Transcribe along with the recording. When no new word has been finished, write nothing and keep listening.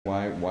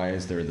Why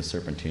is there the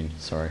serpentine?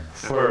 Sorry.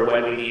 For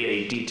when we need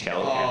a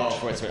detailed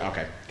hint.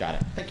 Okay, got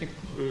it. Thank you.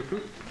 Mm-hmm.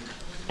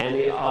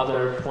 Any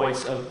other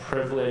points of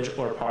privilege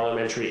or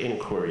parliamentary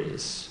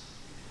inquiries?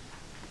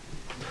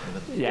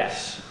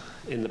 Yes,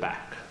 in the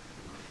back.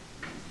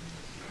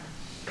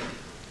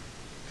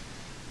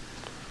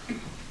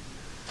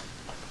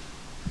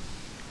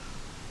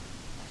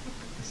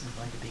 This is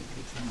going to be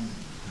pizza.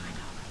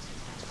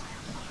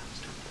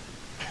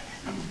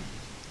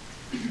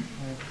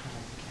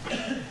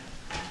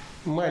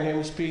 My name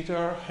is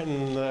Peter,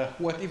 and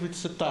what if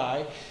it's a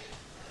tie?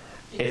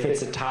 If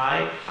it's a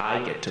tie,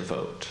 I get to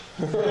vote.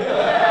 If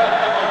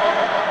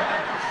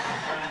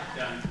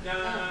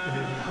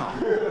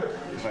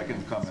I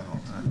can comment on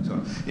that. So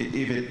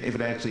if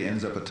it actually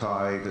ends up a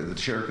tie, the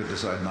chair could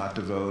decide not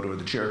to vote, or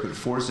the chair could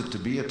force it to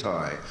be a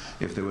tie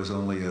if there was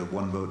only a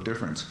one vote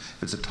difference.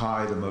 If it's a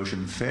tie, the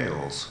motion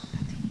fails.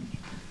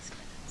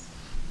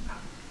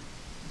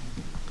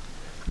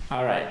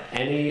 All right,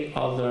 any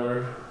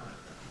other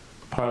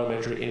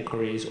parliamentary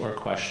inquiries or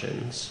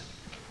questions?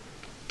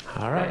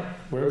 All right,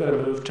 we're going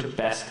to move to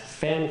Best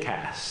Fan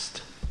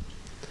Cast.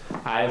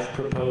 I've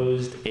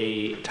proposed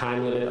a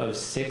time limit of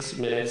 6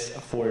 minutes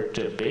for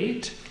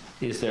debate.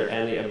 Is there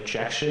any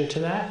objection to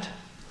that?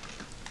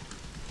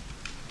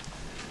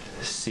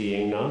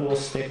 Seeing none, we'll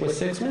stick with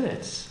 6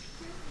 minutes.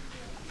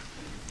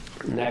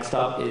 Next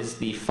up is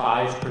the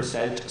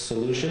 5%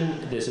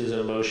 solution. This is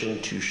a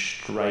motion to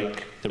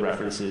strike the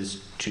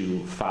references to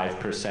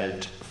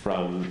 5%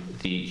 from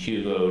the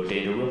Hugo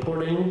data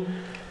reporting.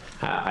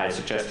 I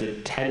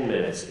suggested 10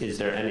 minutes. Is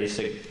there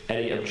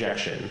any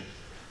objection?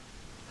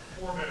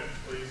 4 minutes,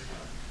 please.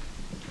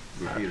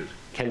 Repeat it.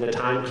 Can the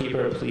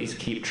timekeeper please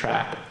keep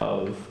track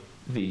of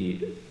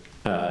the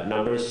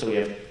numbers? So we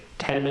have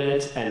 10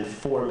 minutes and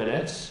 4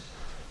 minutes.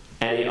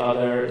 Any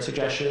other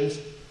suggestions?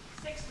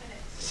 6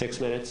 minutes. 6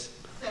 minutes?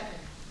 7.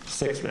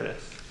 6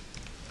 minutes.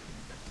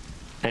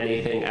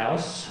 Anything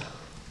else?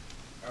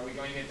 Are we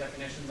going to get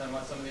definitions on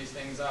what some of these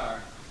things are?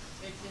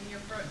 It's in your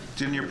program.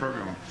 It's in your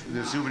program,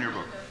 the souvenir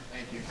book.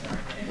 Thank you.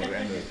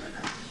 Sorry.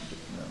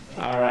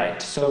 All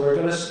right, so we're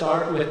going to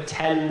start with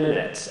 10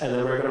 minutes, and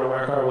then we're going to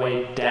work our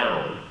way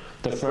down.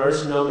 The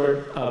first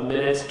number of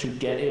minutes to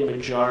get a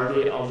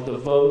majority of the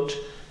vote,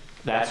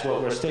 that's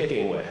what we're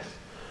sticking with.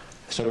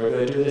 So we're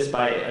going to do this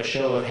by a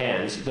show of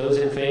hands. Those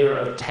in favor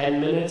of 10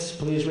 minutes,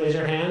 please raise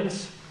your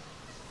hands.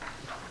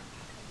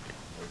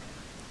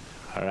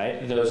 All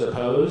right, those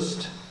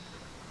opposed?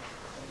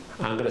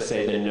 I'm going to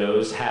say the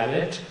noes have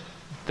it.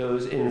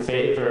 Those in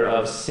favor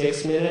of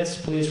 6 minutes,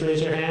 please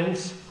raise your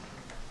hands.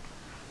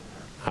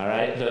 All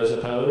right, those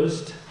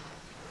opposed?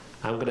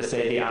 I'm going to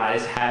say the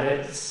ayes have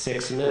it,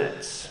 6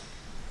 minutes.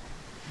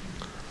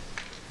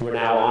 We're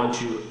now on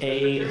to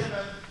A.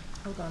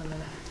 Hold on a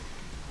minute.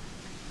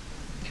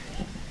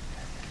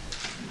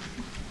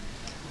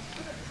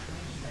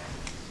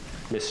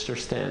 Mr.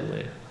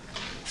 Stanley.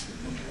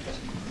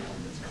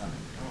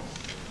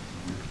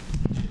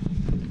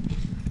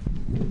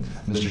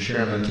 Mr.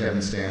 Chairman,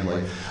 Kevin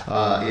Stanley.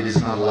 It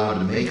is not allowed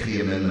to make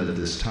the amendment at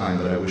this time,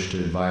 but I wish to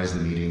advise the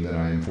meeting that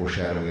I am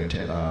foreshadowing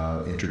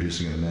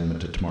introducing an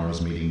amendment at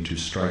tomorrow's meeting to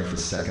strike the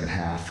second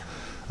half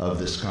of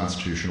this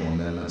constitutional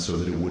amendment so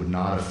that it would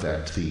not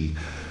affect the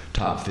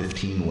top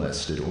 15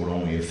 list. It would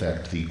only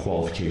affect the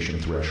qualification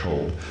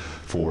threshold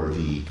for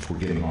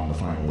getting on the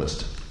final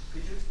list.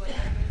 Could you explain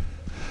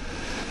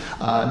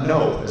that?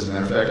 No, as a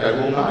matter of fact, I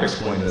will not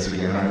explain this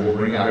again.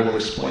 I will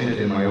explain it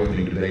in my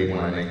opening debate when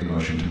I make the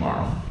motion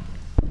tomorrow.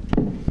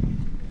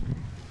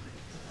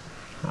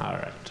 All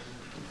right.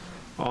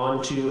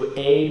 On to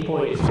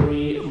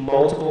A.3,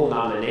 multiple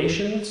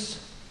nominations.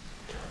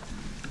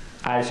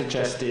 I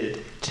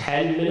suggested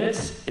 10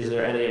 minutes. Is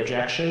there any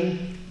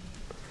objection?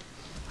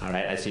 All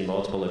right, I see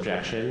multiple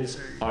objections.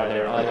 Are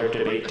there other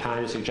debate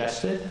times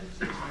suggested?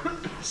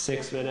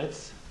 6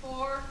 minutes?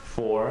 4.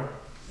 4.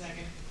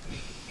 Second.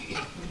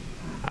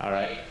 All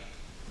right.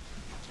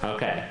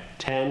 Okay,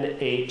 10,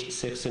 8,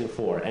 6, and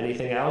 4.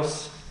 Anything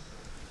else?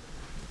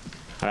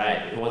 All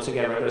right, once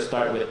again, we're going to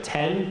start with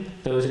 10.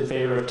 Those in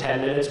favor of 10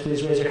 minutes,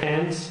 please raise your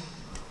hands.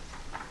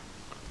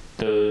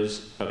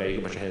 Those, okay, you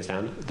can put your hands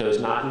down.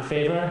 Those not in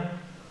favor?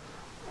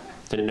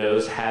 The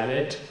noes have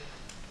it.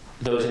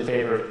 Those in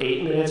favor of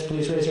 8 minutes,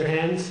 please raise your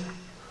hands.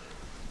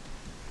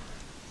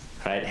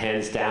 All right,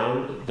 hands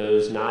down.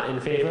 Those not in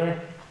favor?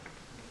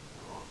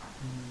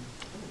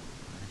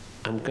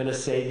 I'm going to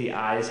say the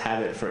ayes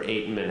have it for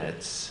 8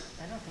 minutes.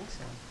 I don't think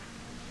so.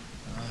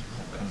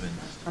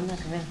 I'm not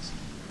convinced.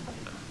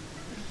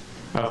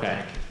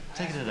 Okay.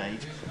 Take it at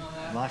 8.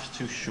 Life's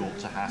too short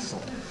to hassle.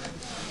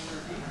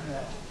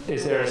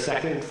 Is there a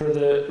second for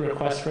the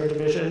request for a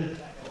division?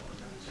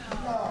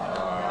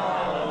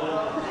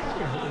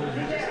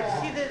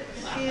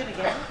 See it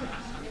again?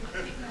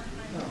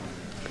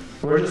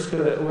 We're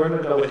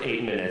gonna go with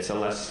 8 minutes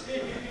unless.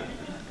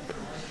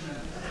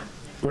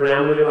 We're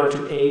now moving on to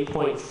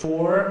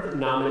 8.4,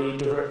 nominee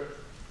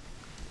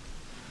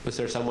Was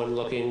there someone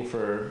looking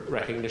for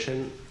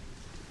recognition?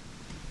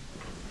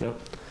 No?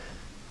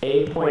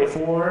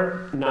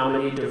 8.4,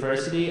 nominee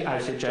diversity, I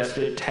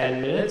suggested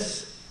 10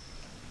 minutes.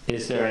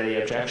 Is there any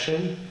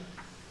objection?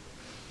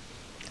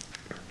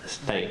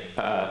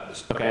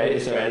 Okay,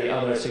 is there any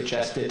other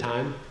suggested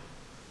time?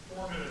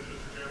 4 minutes,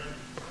 Mr. Chairman.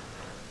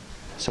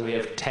 So we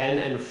have 10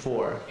 and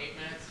 4. 8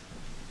 minutes?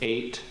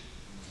 8.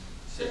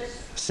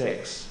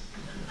 6.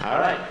 All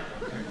right.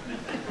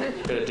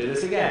 Gonna do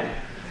this again.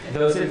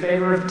 Those in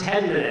favor of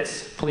 10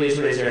 minutes, please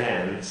raise your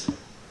hands.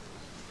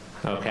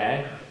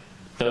 Okay.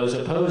 Those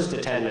opposed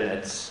to 10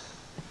 minutes,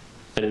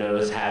 the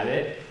noes have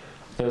it.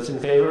 Those in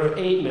favor of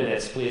 8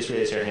 minutes, please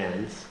raise your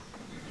hands.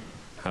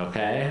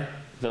 Okay.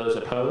 Those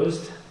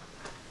opposed?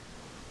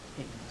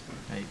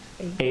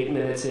 8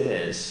 minutes it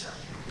is.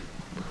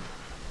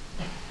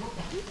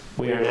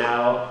 We are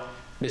now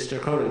Mr.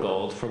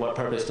 Cronengold. For what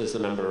purpose does the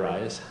member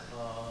rise?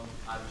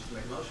 I wish to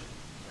make a motion.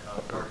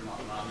 Regarding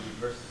nominee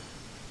diversity.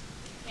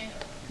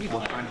 Go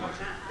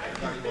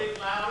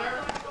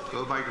to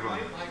the microphone.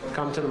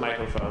 Come to the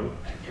microphone.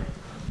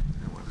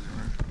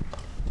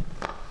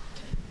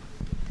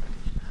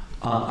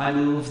 I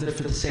move that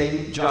for the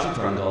same, Joshua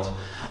Thorngold,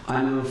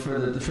 I move for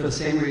the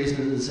same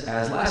reasons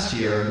as last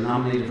year,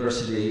 nominee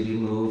diversity be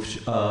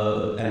moved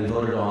and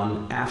voted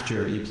on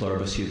after E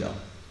pluribus Hugo.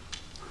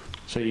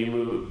 So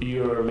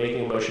you're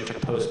making a motion to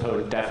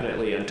postpone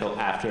definitely until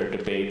after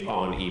debate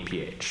on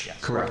EPH. Yes.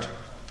 Correct.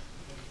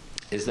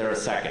 Is there a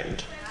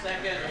second?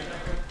 Second.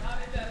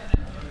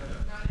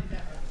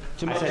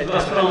 To I said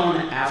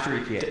postpone after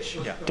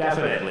EPH. Yeah.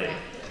 Definitely.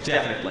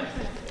 Definitely.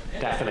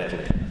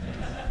 Definitely.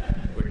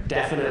 We're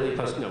definitely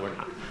no, we're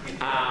not.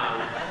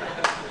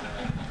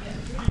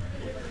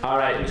 All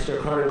right, Mr.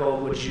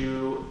 Cronengold, would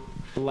you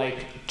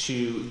like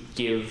to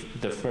give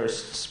the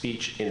first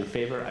speech in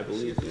favor? I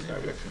believe we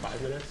start with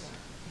 5 minutes.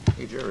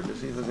 Hey, Jared, to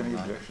see if there's any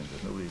objections,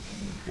 if nobody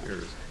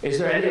cares. Is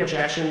there any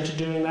objection to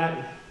doing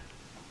that?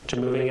 To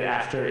moving it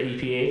after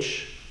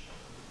EPH?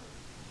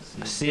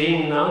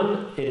 Seeing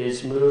none, it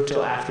is moved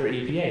till after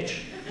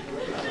EPH.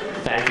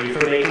 Thank you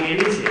for making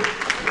it easy.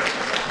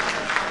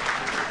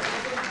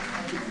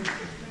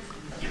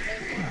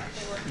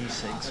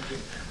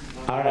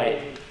 E6. All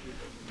right.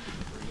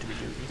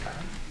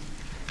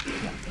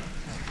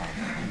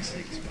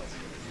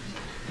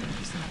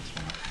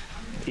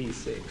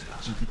 E6.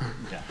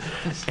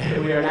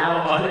 We are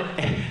now on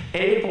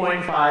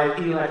 8.5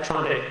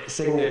 electronic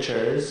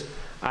signatures.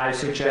 I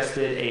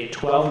suggested a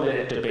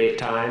 12-minute debate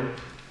time.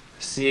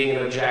 Seeing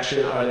an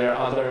objection, are there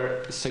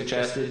other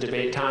suggested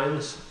debate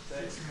times?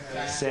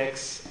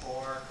 6,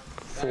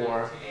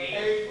 4,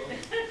 8.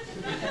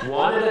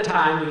 One at a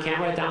time. We can't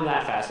write down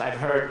that fast. I've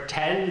heard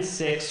 10,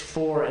 6,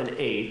 4, and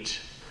 8.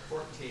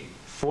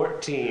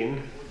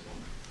 14.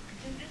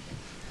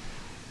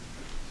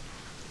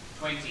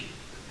 20.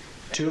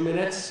 2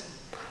 minutes.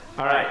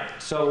 All right.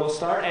 So we'll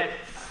start at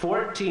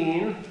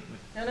 14.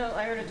 No,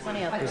 I heard a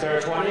 20 out there. Is there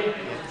a 20?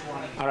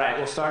 All right.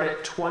 We'll start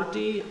at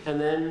 20 and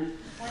then.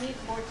 20,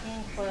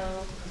 14,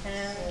 12,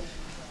 10.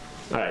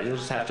 All right. You'll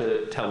just have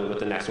to tell me what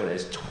the next one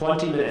is.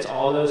 20 minutes.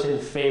 All those in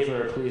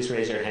favor, please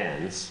raise your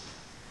hands.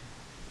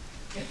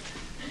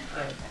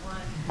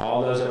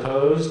 All those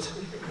opposed?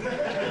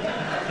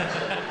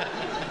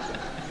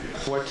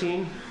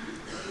 14?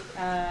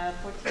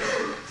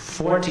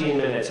 14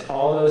 minutes.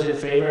 All those in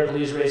favor,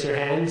 please raise your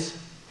hands.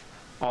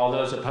 All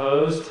those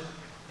opposed?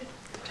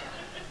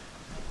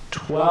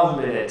 12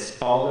 minutes.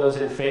 All those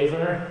in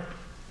favor?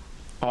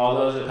 All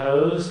those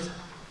opposed?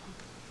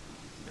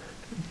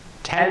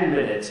 10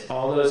 minutes.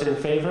 All those in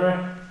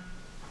favor?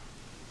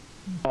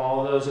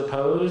 All those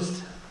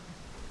opposed?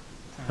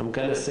 I'm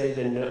going to say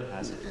the no.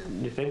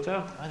 You think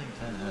so? I think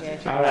 10 has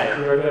it. All right,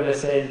 we're going to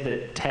say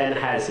that 10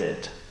 has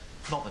it.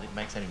 Not that it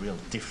makes any real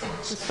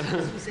difference.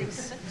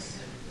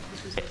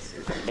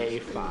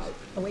 A5.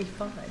 Oh,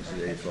 85.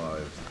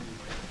 A5.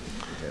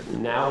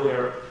 Now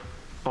we're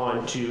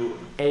on to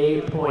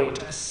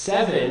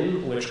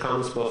A.7, which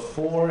comes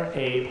before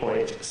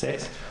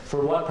A.6. For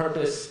what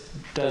purpose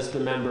does the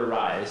member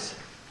rise?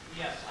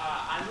 Yes,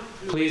 I move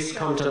to... Please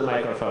come to the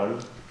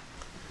microphone.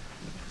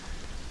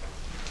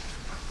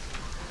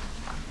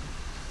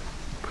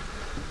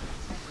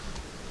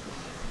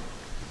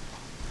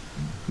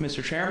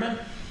 Mr. Chairman,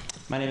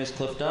 my name is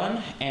Cliff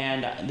Dunn,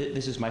 and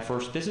this is my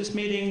first business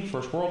meeting,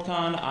 first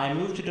Worldcon. I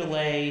move to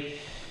delay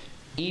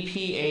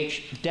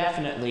EPH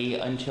definitely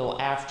until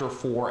after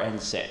 4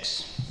 and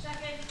 6.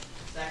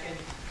 Second.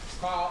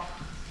 Call.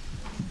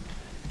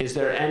 Is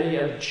there any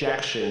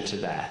objection to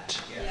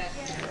that?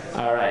 Yes.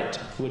 All right.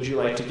 Would you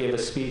like to give a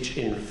speech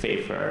in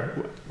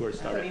favor? We're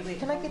starting.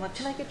 Can I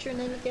get your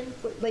name again?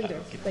 Later.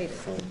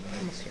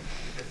 Almost here.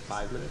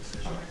 5 minutes.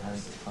 I think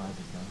 5 is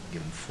done.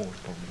 Give them 4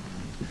 probably.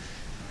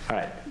 All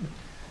right.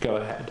 Go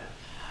ahead.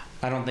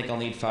 I don't think I'll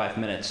need 5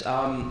 minutes.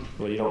 Well,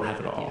 you don't have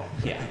it all.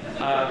 Yeah.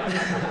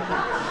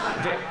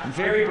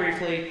 Very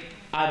briefly,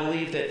 I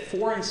believe that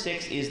 4 and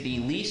 6 is the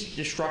least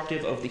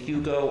destructive of the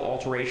Hugo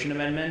alteration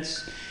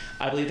amendments.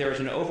 I believe there is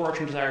an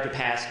overarching desire to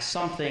pass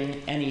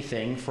something,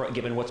 anything,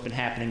 given what's been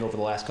happening over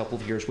the last couple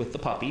of years with the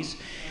puppies.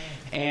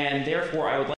 And therefore, I would like